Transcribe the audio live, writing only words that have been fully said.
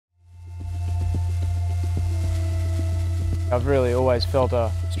I've really always felt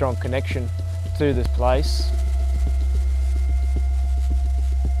a strong connection to this place.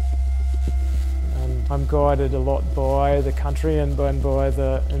 And I'm guided a lot by the country and by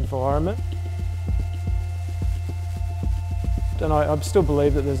the environment. And I still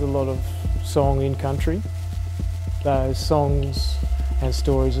believe that there's a lot of song in country. Those songs and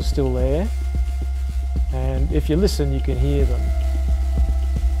stories are still there. And if you listen, you can hear them.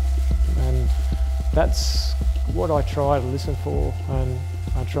 And that's what I try to listen for, and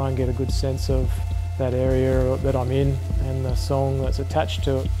I try and get a good sense of that area that I'm in and the song that's attached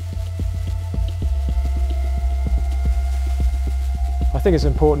to it. I think it's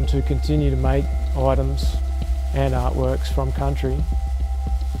important to continue to make items and artworks from country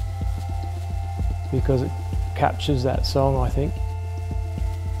because it captures that song, I think.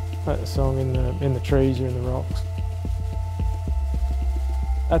 That song in the trees or in the rocks.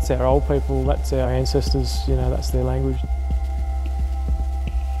 That's our old people, that's our ancestors, you know, that's their language.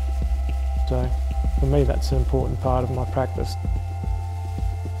 So for me that's an important part of my practice.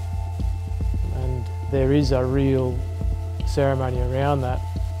 And there is a real ceremony around that.